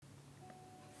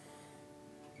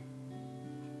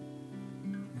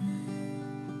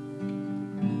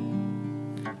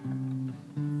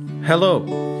Hello,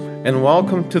 and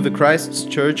welcome to the Christ's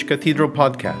Church Cathedral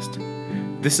podcast.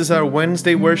 This is our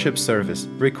Wednesday worship service,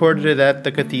 recorded at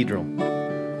the cathedral.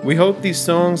 We hope these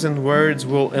songs and words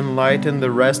will enlighten the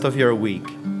rest of your week.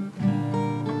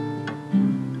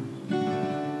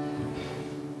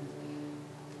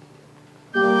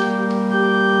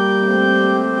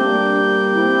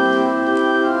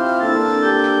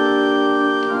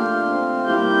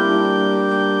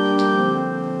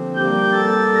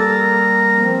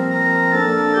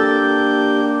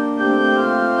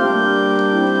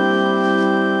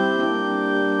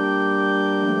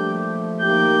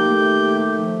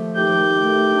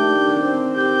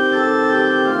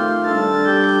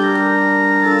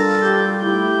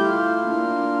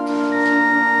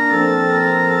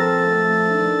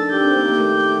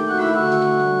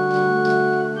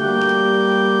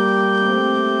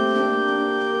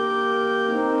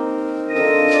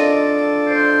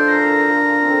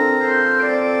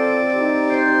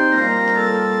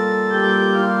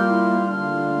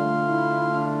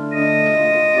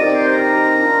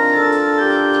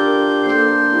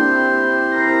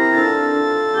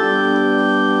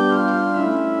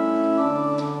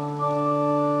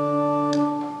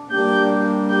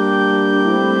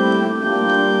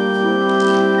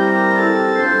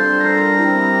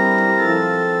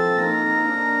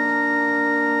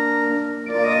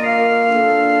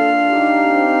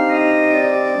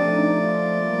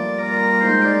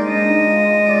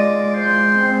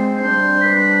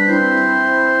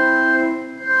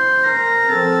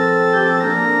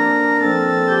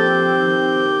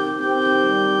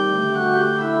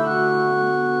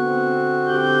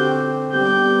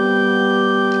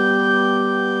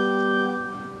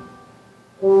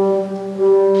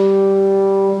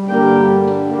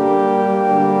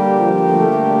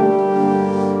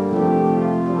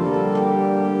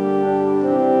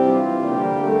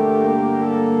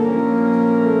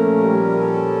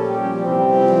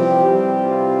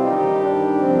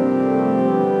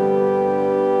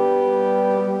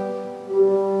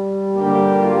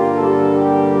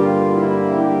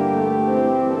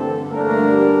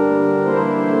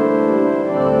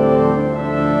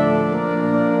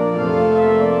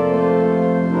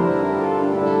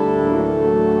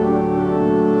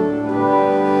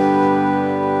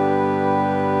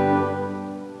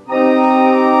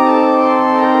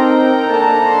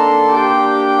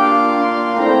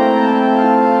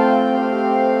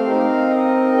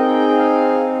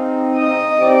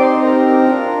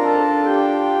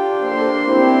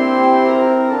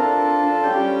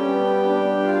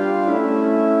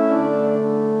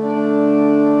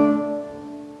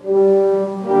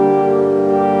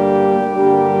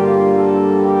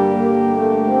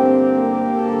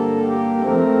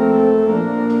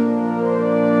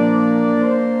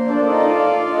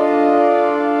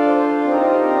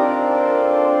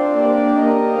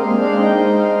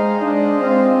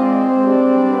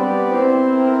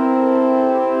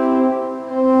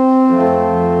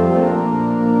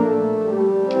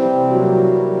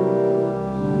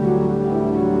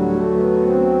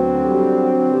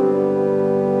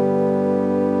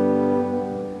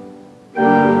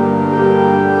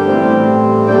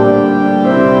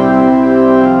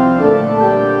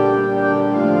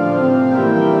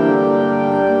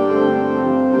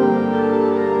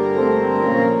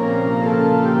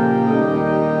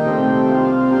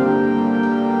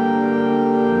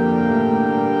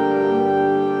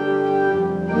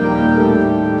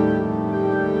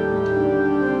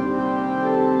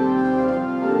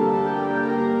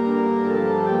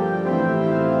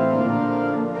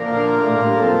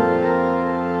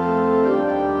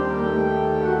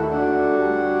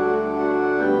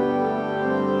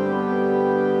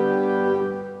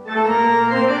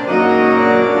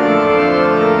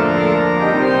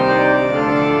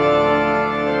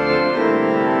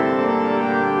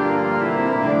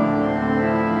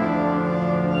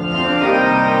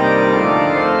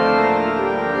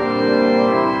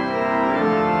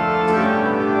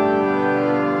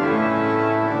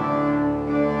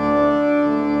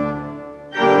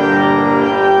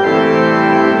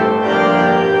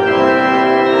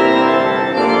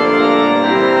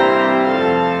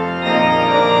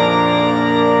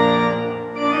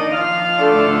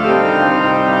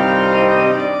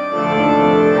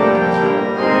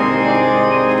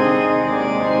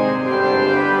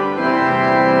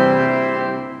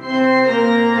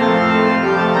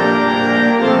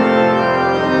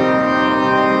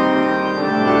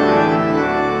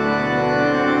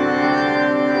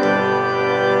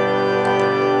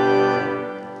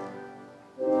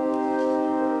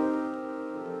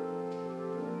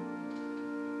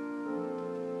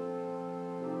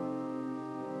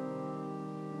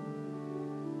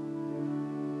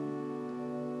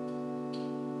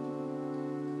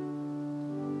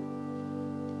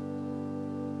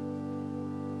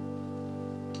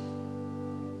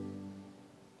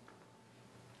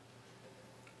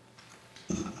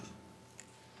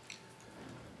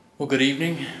 Well, good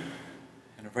evening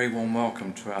and a very warm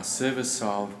welcome to our service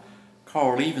of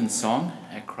Choral Evensong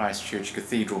at Christ Church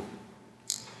Cathedral.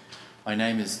 My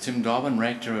name is Tim Dobbin,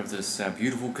 rector of this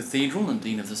beautiful cathedral and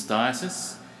dean of this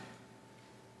diocese.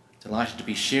 Delighted to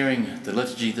be sharing the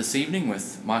liturgy this evening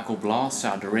with Michael Bloss,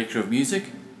 our director of music,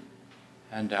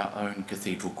 and our own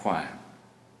cathedral choir.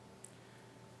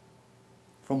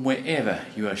 From wherever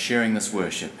you are sharing this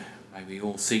worship, may we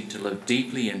all seek to live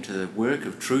deeply into the work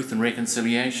of truth and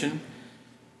reconciliation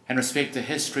and respect the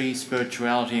history,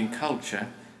 spirituality and culture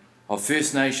of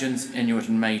First Nations, Inuit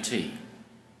and Métis,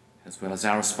 as well as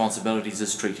our responsibilities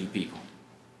as treaty people.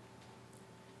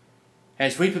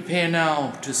 As we prepare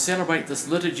now to celebrate this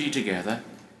liturgy together,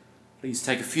 please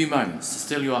take a few moments to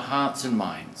still your hearts and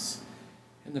minds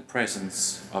in the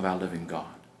presence of our living God.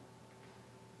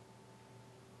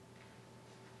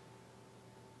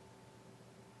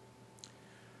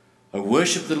 O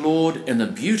worship the Lord in the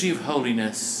beauty of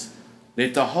holiness.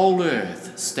 Let the whole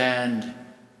earth stand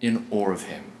in awe of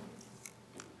him.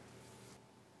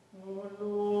 O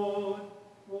Lord,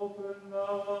 open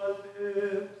our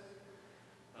lips,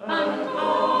 and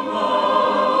our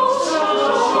mouths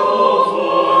shall show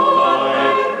forth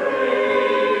thy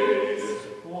praise.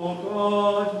 O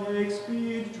God, make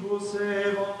speed to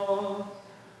save us.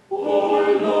 O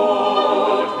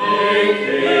Lord, make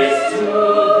haste to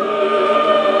help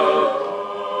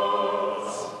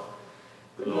us.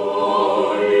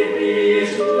 Glory be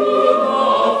to the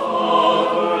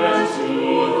Father, and to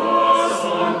the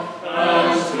Son,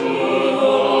 and to the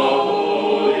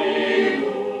Holy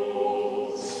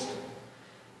Ghost,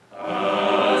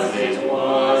 as it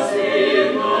was in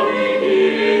the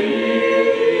beginning,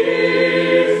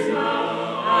 is now,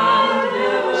 and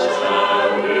ever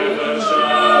shall be, without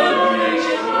end.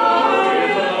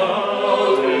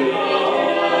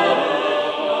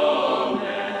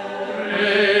 Amen.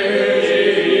 Praise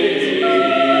ye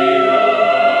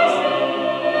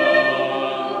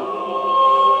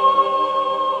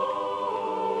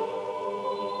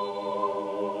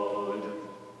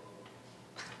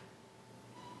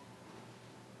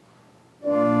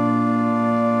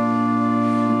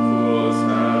fools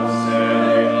have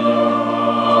said in their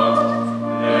heart,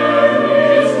 there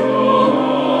is no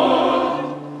God.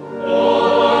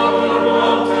 All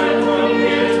corrupt and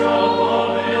commit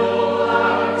abominable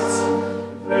acts.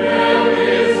 There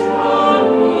is none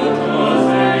who does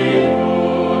any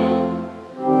good.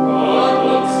 God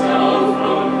looks down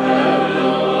from heaven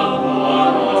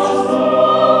upon us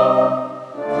all,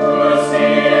 to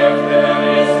see if there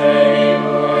is any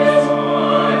who is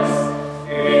wise,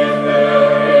 if there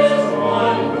is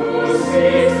one who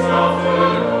seeks after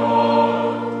God.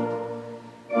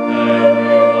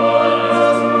 Everyone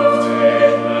has proved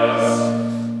faithless,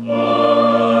 all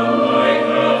alike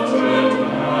have turned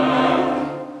back.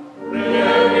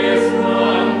 There is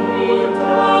none who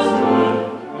does good,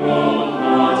 no,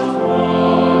 not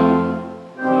one.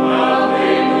 Have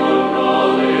they no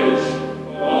knowledge,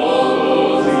 all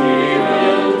those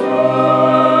evildoers,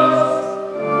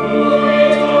 who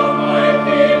eat of my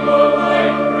people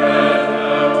like bread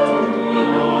and do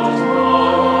not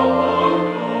call upon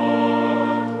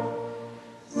God?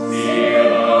 See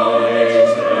how they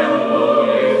tremble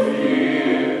with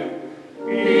fear,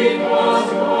 because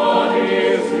God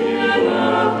is in the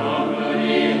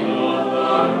company of the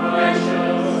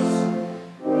righteous.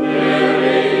 Their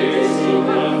aim is to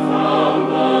confound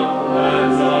the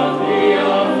plans of the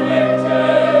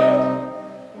afflicted,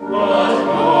 but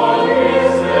God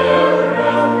is their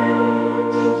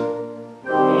refuge.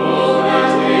 Oh,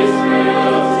 that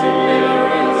Israel's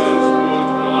inheritance would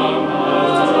come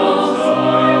out of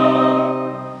Zion,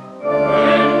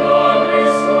 when God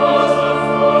restores the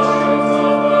fortunes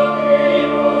of the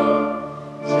people.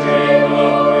 Jacob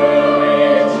will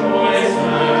rejoice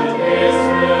and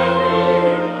Israel be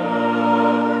glad.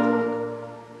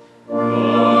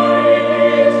 Glory be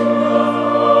to the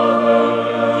Father,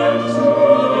 and to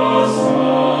the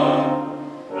Son,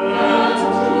 and to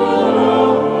the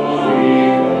Holy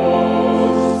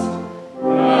Ghost,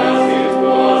 as it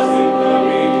was in the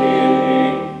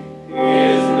beginning,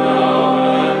 is now,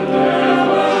 and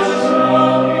ever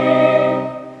shall be,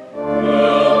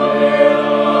 world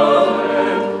without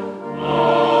end. Amen.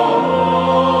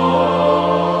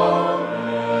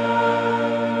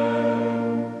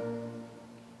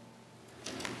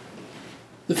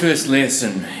 The first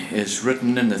lesson is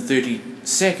written in the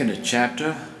 32nd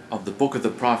chapter of the book of the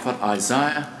prophet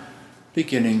Isaiah,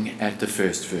 beginning at the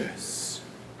first verse.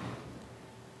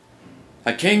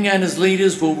 A king and his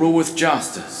leaders will rule with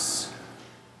justice.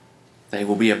 They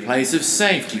will be a place of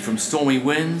safety from stormy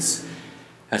winds,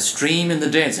 a stream in the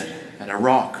desert, and a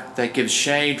rock that gives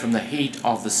shade from the heat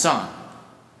of the sun.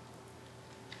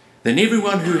 Then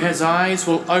everyone who has eyes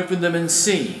will open them and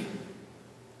see,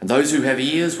 and those who have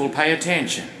ears will pay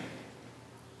attention.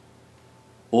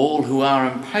 All who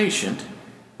are impatient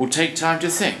will take time to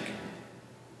think.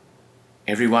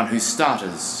 Everyone who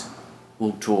stutters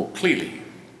will talk clearly.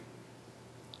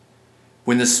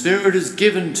 When the Spirit is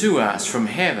given to us from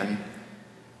heaven,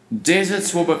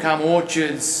 deserts will become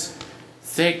orchards,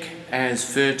 thick as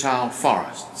fertile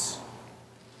forests.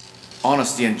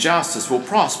 Honesty and justice will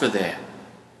prosper there,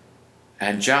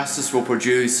 and justice will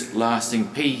produce lasting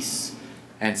peace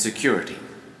and security.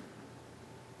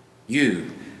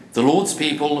 You, the Lord's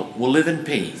people, will live in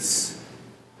peace,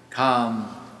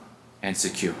 calm and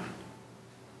secure.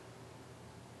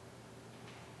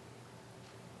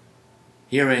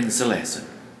 Here ends the lesson.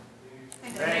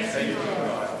 Thanks be to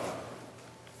God.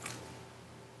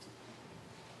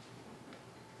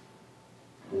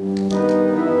 He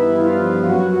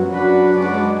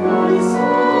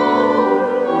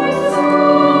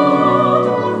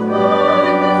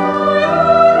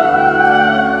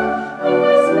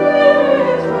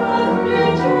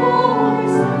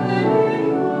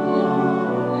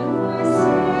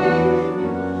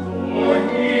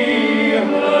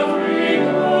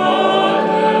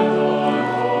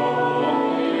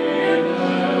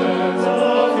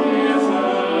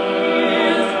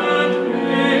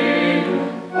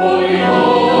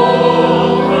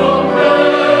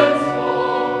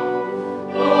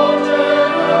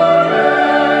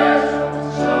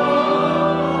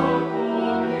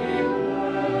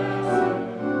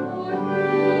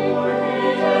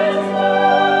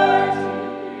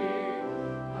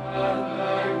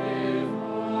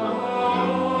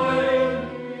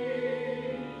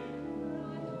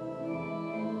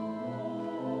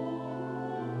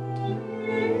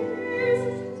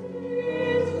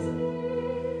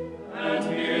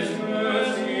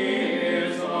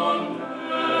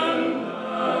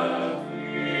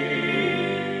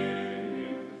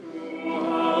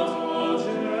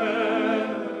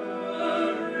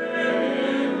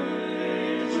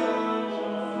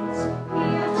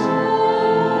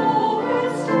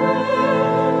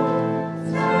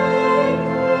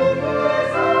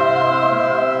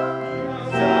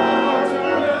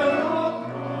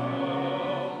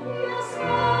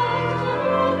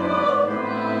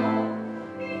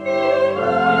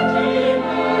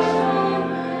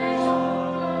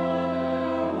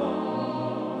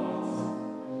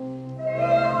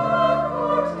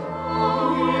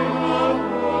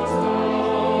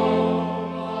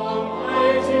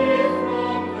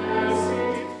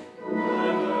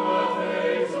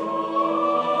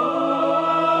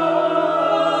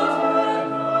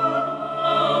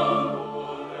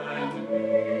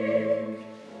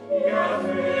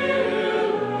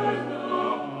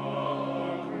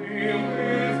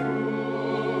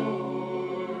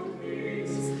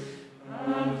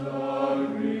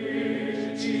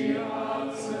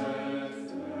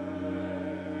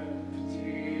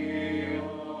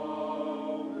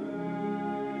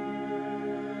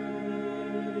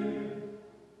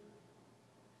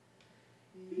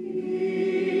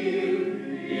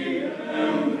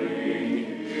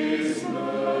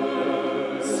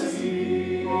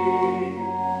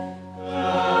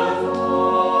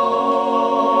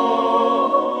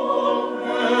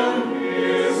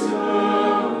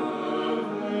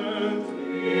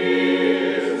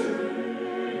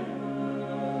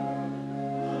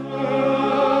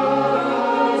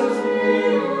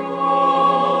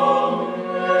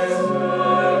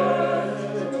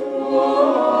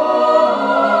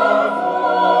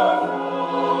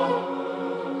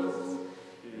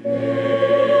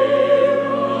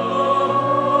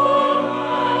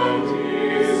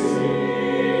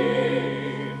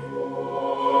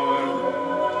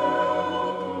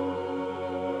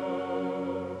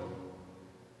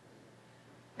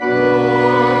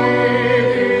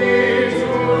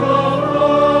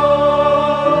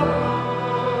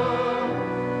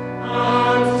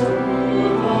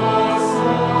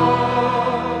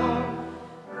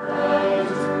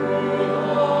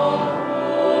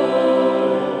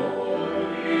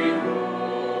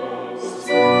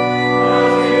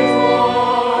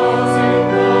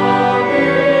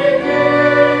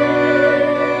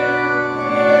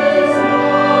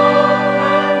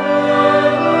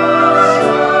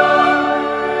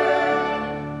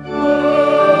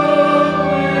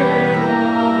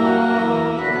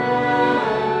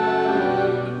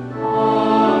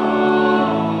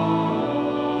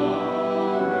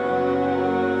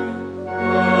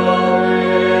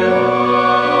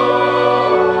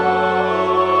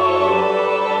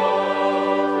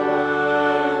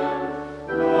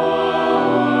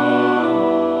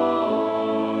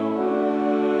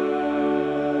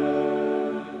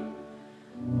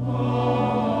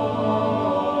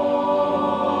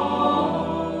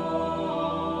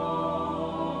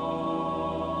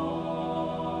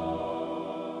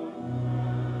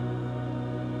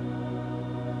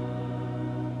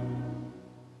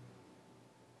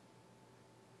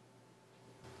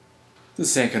The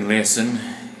second lesson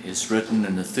is written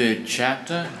in the 3rd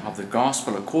chapter of the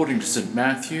Gospel according to St.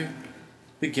 Matthew,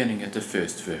 beginning at the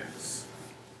 1st verse.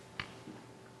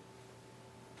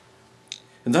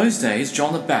 In those days,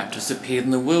 John the Baptist appeared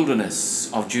in the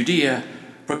wilderness of Judea,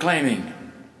 proclaiming,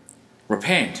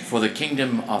 "Repent, for the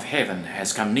kingdom of heaven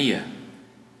has come near.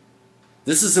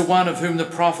 This is the one of whom the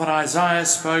prophet Isaiah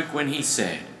spoke when he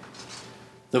said,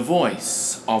 'The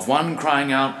voice of one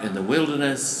crying out in the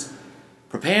wilderness,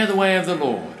 prepare the way of the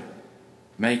Lord,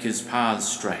 make his paths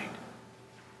straight.'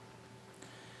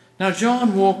 Now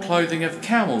John wore clothing of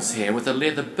camel's hair with a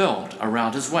leather belt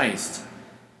around his waist,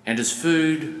 and his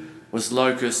food was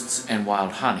locusts and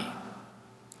wild honey.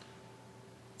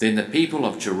 Then the people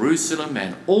of Jerusalem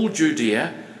and all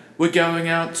Judea were going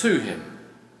out to him,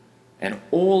 and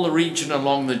all the region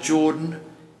along the Jordan,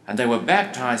 and they were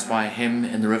baptized by him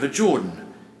in the river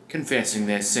Jordan, confessing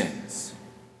their sins.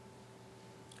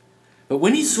 But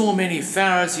when he saw many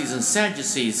Pharisees and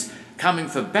Sadducees coming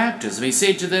for baptism, he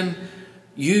said to them,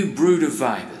 'You brood of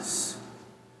vipers,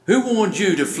 who warned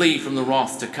you to flee from the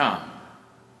wrath to come?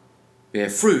 Bear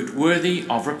fruit worthy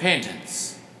of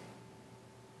repentance.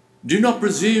 Do not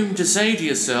presume to say to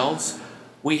yourselves,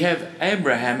 we have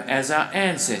Abraham as our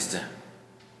ancestor.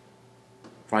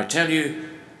 For I tell you,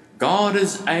 God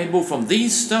is able from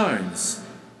these stones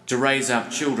to raise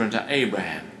up children to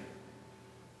Abraham.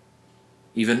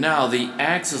 Even now the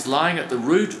axe is lying at the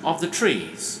root of the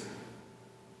trees.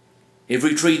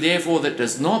 Every tree, therefore, that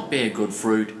does not bear good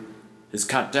fruit is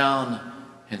cut down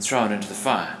and thrown into the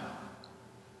fire.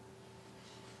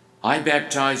 I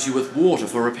baptize you with water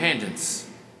for repentance,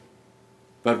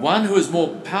 but one who is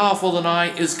more powerful than I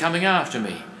is coming after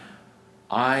me.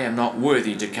 I am not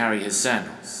worthy to carry his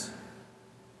sandals.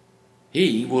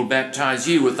 He will baptize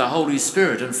you with the Holy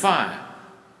Spirit and fire.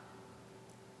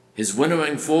 His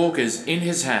winnowing fork is in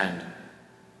his hand,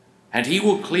 and he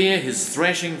will clear his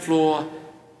threshing floor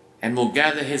and will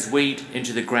gather his wheat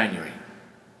into the granary.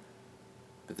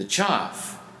 But the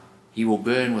chaff he will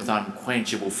burn with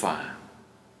unquenchable fire."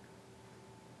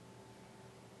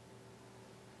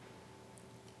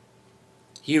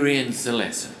 Here ends the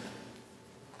lesson.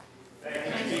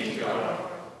 Thanks be to God.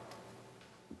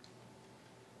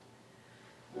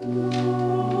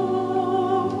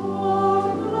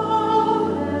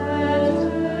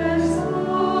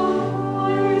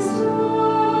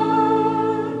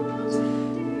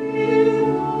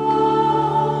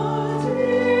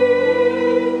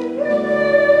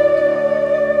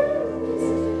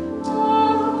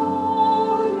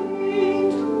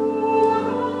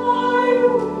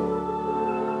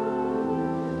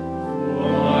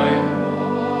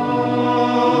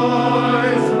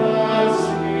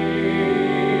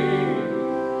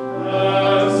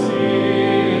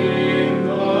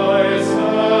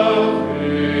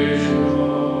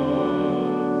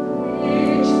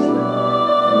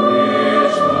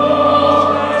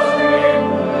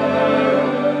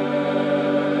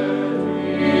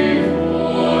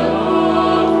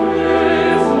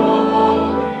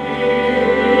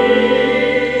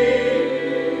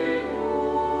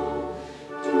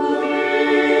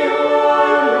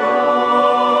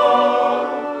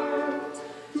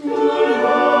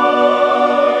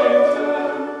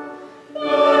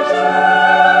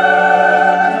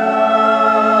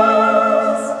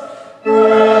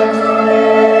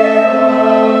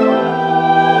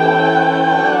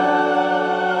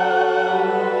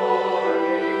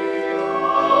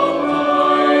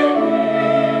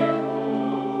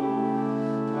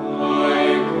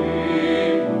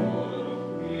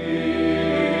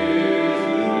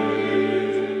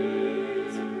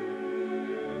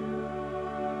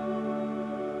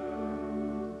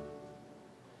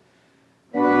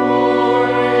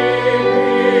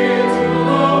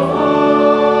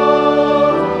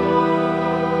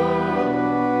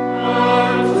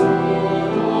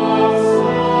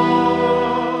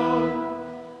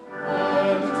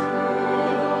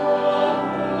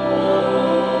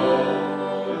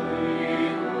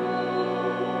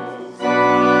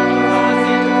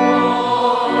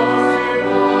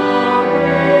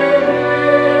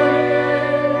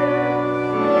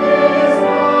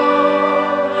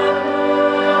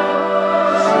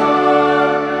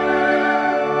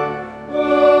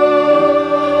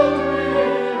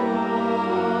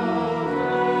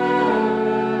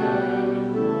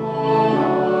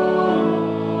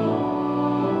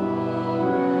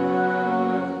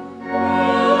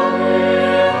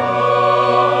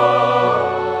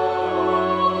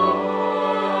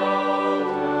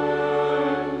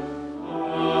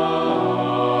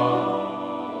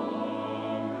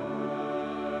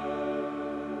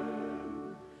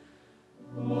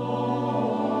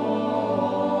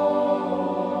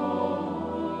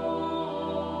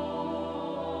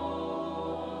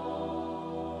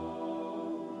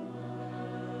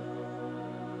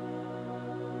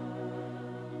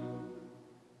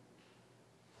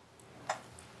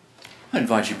 I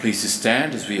invite you please to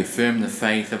stand as we affirm the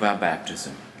faith of our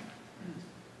baptism.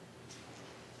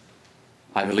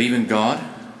 I believe in God,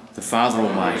 the Father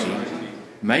Almighty,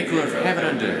 maker of heaven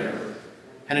and earth,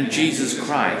 and in Jesus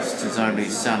Christ, his only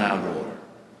Son, our Lord,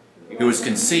 who was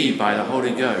conceived by the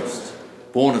Holy Ghost,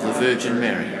 born of the Virgin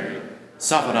Mary,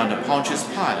 suffered under Pontius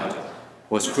Pilate,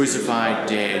 was crucified,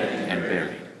 dead, and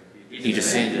buried. He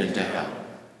descended into hell.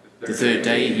 The third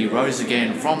day he rose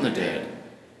again from the dead.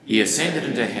 He ascended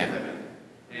into heaven,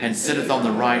 and sitteth on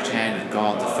the right hand of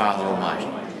God the Father Almighty.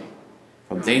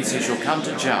 From thence he shall come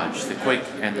to judge the quick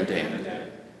and the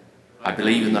dead. I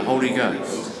believe in the Holy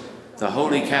Ghost, the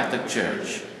Holy Catholic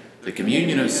Church, the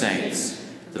communion of saints,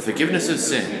 the forgiveness of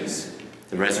sins,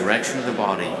 the resurrection of the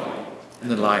body,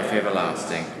 and the life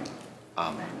everlasting.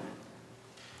 Amen.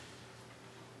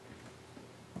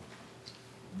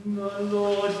 The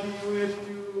Lord be with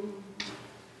you.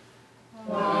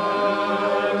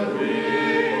 And with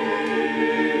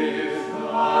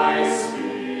thy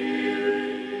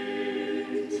spirit.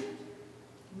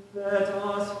 Let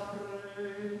us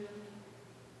pray.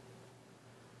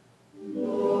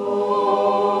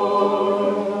 Lord,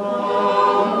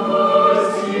 have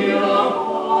mercy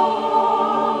upon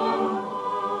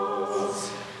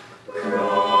us.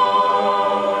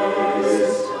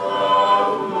 Christ, have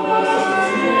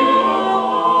mercy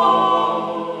upon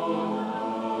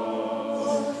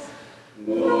us.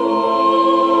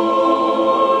 Lord,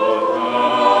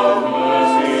 have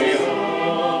mercy upon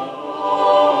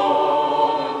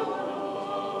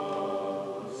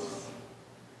us.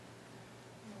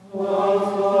 Our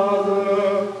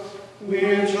Father,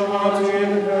 which art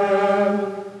in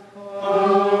heaven,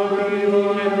 hallowed be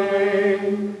thy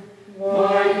name.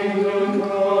 Thy kingdom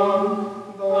come,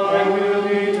 thy will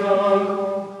be done,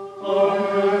 on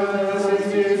earth as it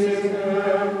is in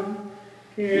heaven.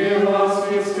 Give us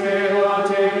this day our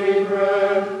daily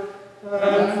bread,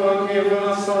 and forgive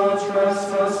us our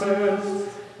trespasses,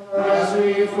 as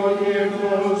we forgive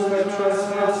those that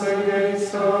trespass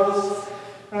against us.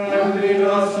 And lead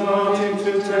us not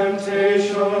into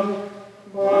temptation,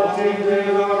 but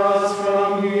deliver us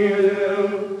from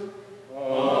evil.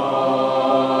 Amen.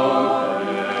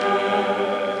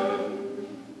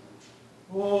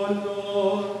 O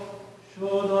Lord,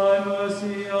 show thy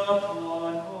mercy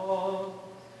upon us,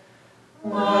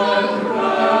 and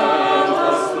grant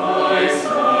us thy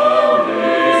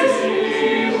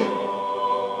salvation.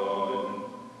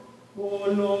 O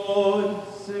Lord,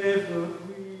 save the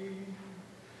Queen,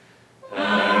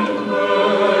 and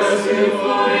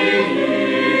mercifully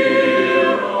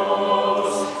hear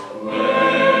us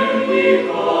when we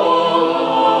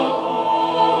call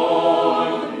upon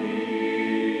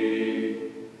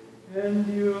thee.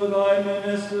 Endue thy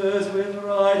ministers with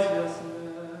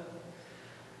righteousness,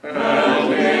 and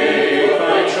make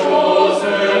thy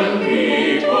chosen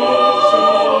people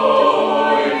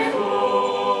joyful.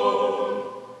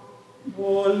 O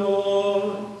Lord,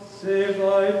 save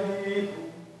thy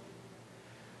people,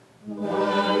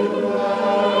 and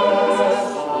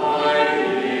bless thy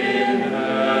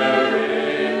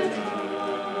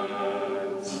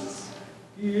inheritance.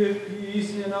 Give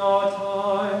peace in our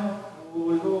time, O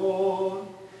Lord,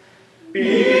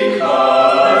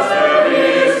 because there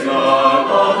is none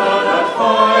other that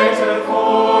fighteth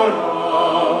for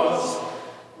us,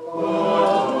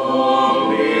 but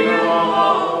only thou,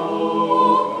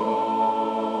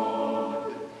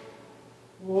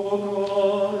 O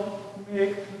God,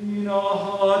 make clean our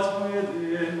hearts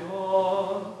within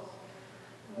us,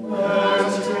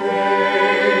 and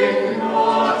take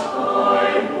not thy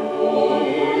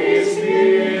Holy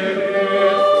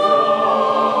Spirit from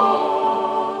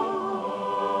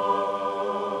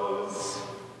us.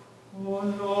 O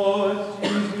Lord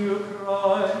Jesus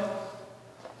Christ,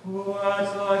 who at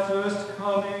thy first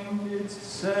coming didst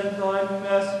send thy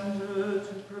messenger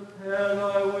to prepare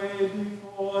thy way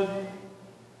before thee,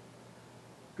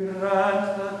 grant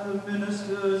that the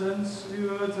ministers and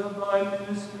stewards of thy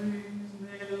ministries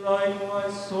may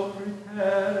likewise so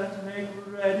prepare and make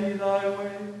ready thy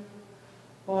way,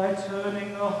 by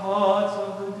turning the hearts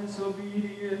of the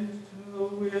disobedient to the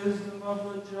wisdom of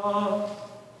the just,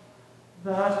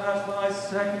 that at thy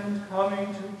second coming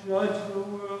to judge the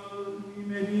world we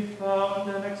may be found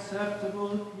an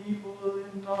acceptable people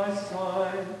in thy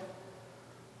sight,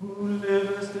 who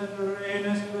livest and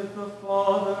reignest with the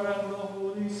Father and the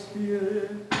Holy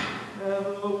Spirit,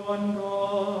 ever one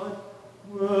God,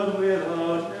 world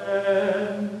without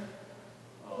end.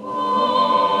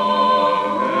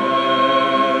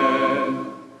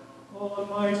 Amen.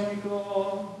 Almighty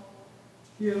God,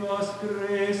 give us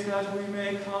grace that we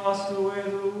may cast away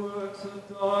the works of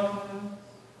darkness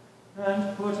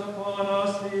and put upon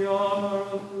us the the armor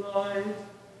of light.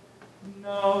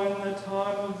 Now in the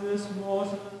time of this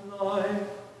mortal life,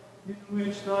 in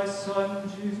which thy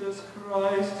Son Jesus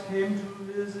Christ came to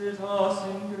visit us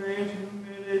in great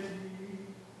humility,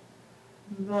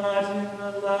 that in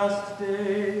the last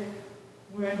day,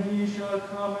 when he shall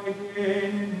come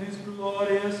again in his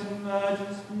glorious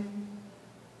majesty,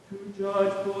 to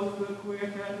judge both the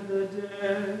quick and the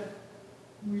dead,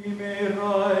 we may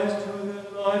rise to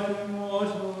the life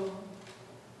immortal,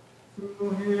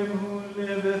 through him who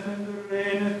liveth and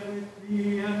reigneth with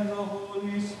thee and the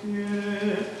Holy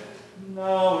Spirit,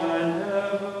 now and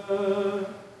ever.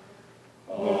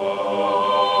 Amen.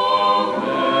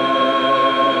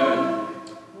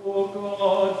 O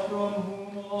God, from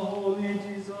whom all holy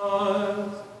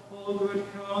desires, all good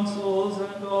counsels,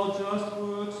 and all just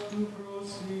works do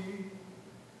proceed,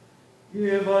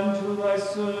 give unto thy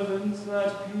servants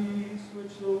that peace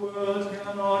which the world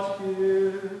cannot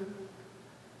give,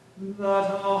 that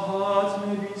our hearts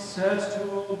may be set to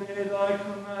obey thy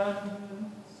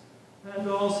commandments, and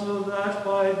also that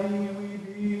by thee we,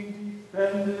 being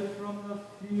defended from the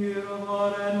fear of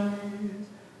our enemies,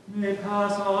 may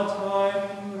pass our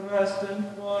time in rest and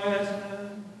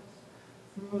quietness,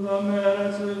 through the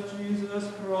merits of Jesus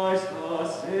Christ our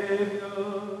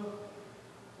Saviour.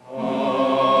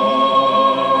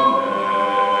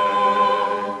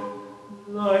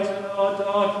 Lighten our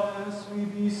darkness, we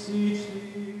beseech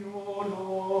thee, O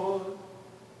Lord,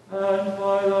 and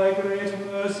by thy great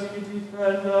mercy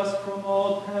defend us from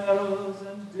all perils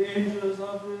and dangers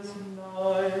of this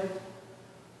night,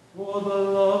 for the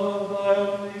love of thy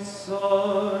only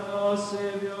Son, our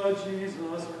Saviour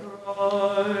Jesus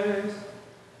Christ.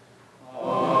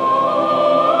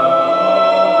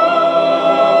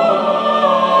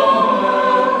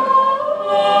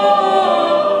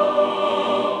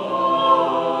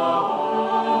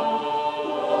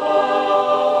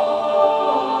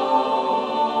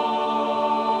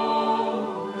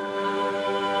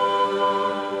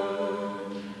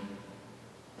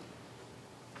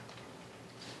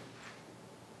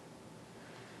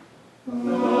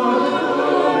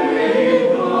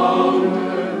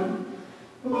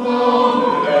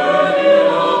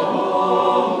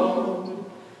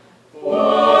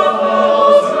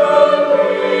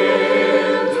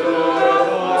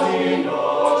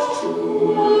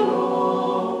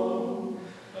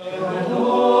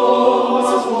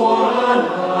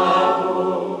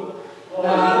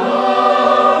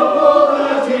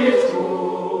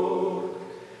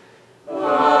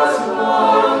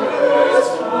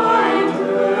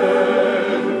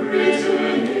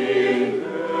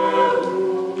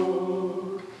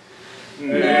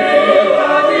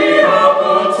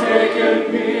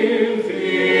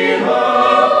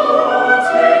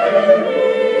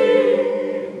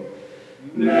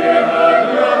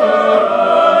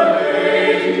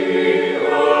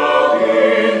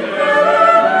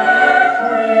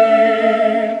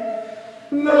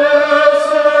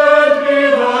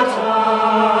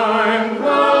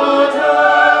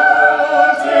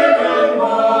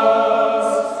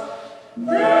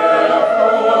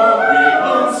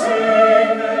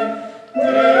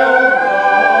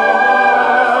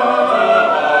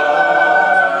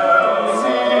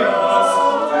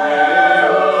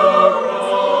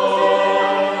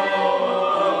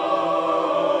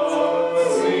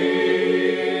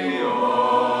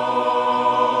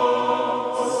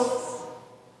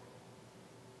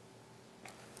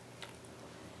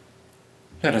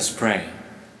 Let us pray.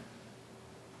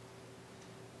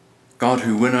 God,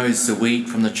 who winnows the wheat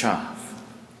from the chaff,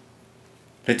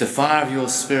 let the fire of your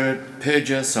Spirit purge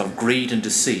us of greed and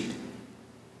deceit,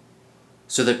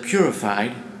 so that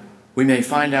purified we may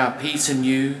find our peace in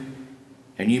you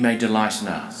and you may delight in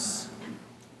us.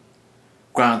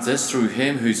 Grant this through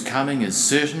him whose coming is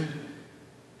certain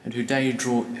and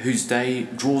whose day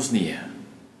draws near,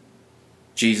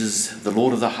 Jesus, the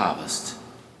Lord of the harvest.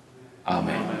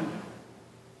 Amen.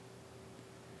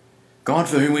 God,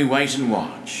 for whom we wait and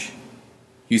watch,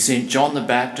 you sent John the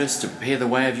Baptist to prepare the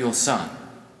way of your Son.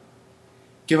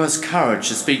 Give us courage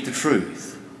to speak the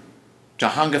truth, to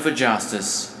hunger for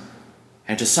justice,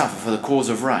 and to suffer for the cause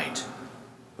of right,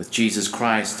 with Jesus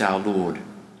Christ our Lord.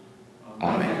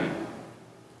 Amen.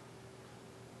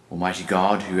 Almighty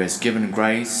God, who has given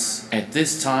grace at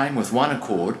this time with one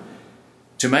accord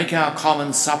to make our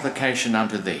common supplication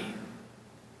unto thee,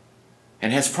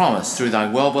 and has promised through thy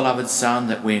well-beloved Son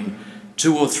that when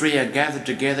 2 or 3 are gathered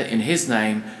together in his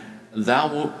name, thou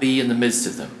wilt be in the midst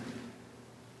of them.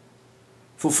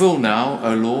 Fulfill now,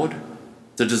 O Lord,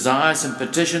 the desires and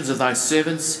petitions of thy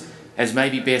servants as may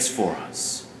be best for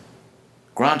us,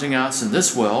 granting us in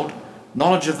this world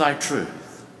knowledge of thy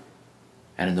truth,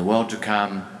 and in the world to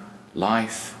come,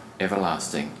 life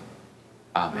everlasting.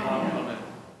 Amen.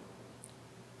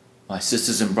 My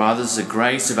sisters and brothers, the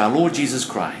grace of our Lord Jesus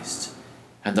Christ,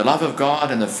 and the love of God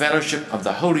and the fellowship of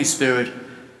the Holy Spirit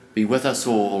be with us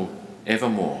all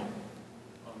evermore.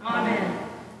 Amen.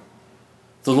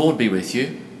 The Lord be with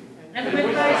you. And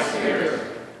with thy spirit.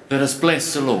 Let us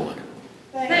bless the Lord.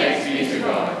 Thanks be to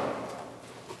God.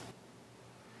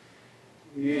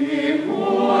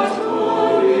 Immortal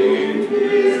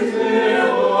invisible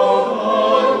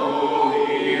God,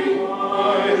 holy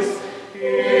wise,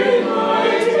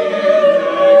 enlightened,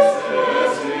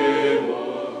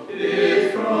 accessible,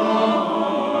 hid from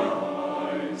our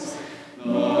eyes,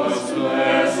 most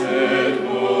blessed,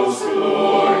 most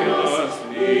glorious,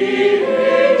 the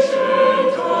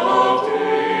Ancient of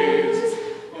Days,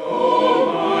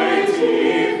 Almighty,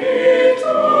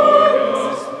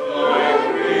 victorious, thy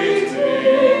great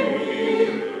name we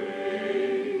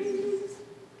praise.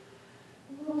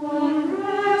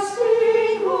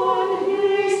 Unresting,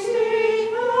 unhasting,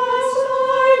 as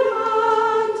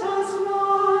silent as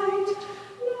night,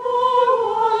 nor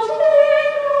wanting,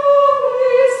 nor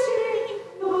wasting,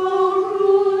 thou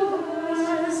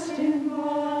rulest in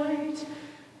might.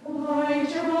 Thy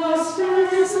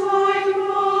justice like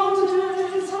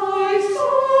mountains, thy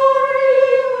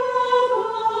soaring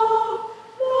above,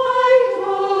 thy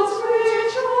thoughts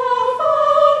rich are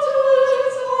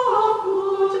fountains of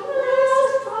goodness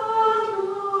and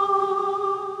love.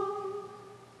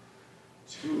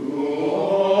 To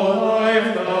all life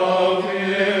thou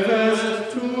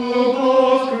givest, to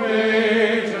both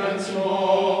great and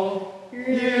small.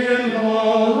 In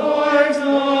all lives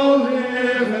thou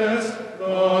livest,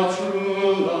 the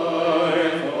true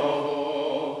life of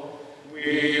all. We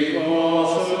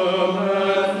blossom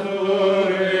and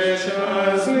flourish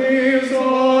as leaves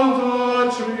on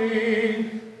the tree,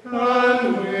 and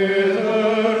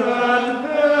wither and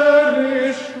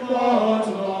perish, but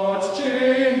not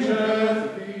changeth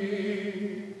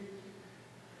thee.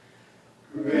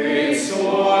 Great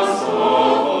source of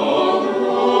all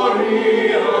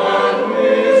glory and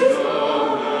wisdom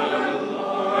and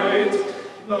light,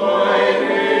 thine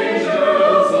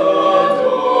angels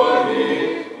adore thee,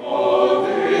 all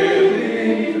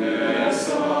veiling their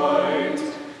sight.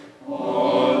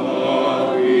 All that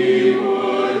we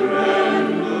would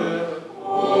render,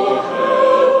 oh,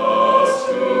 help us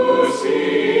to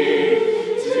see,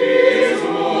 'tis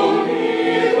only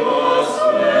the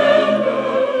splendor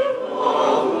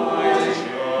of light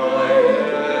shineth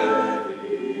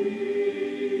thee.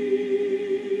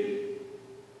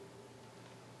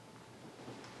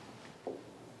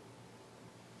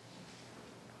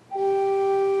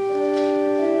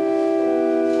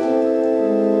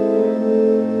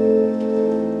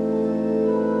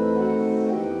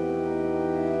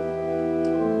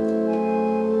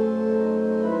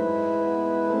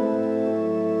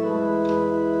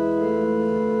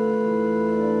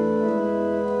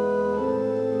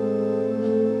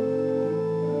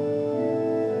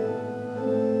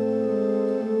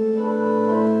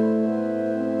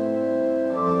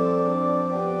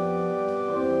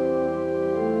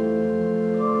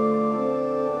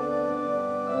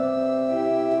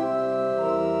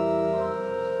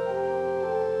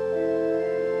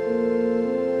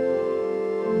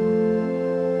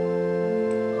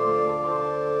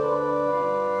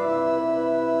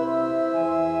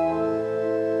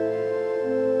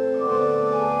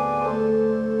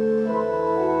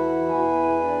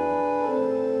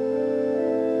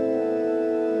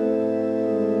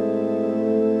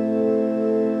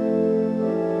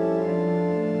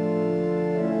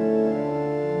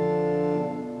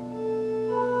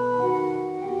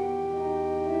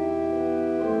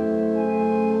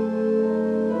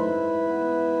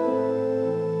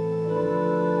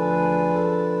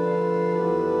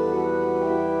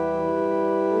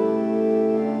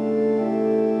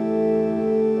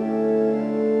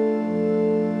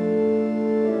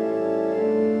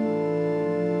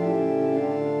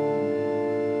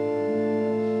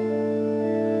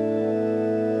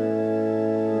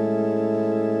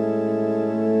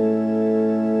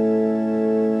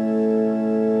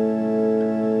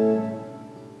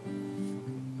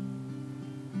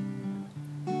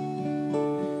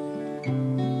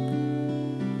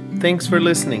 Thanks for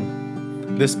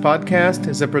listening. This podcast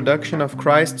is a production of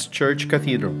Christ's Church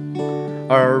Cathedral.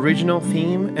 Our original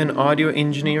theme and audio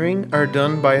engineering are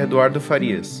done by Eduardo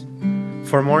Farias.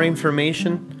 For more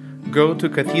information, go to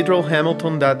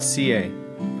cathedralhamilton.ca.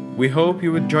 We hope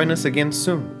you would join us again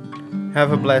soon.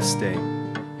 Have a blessed day.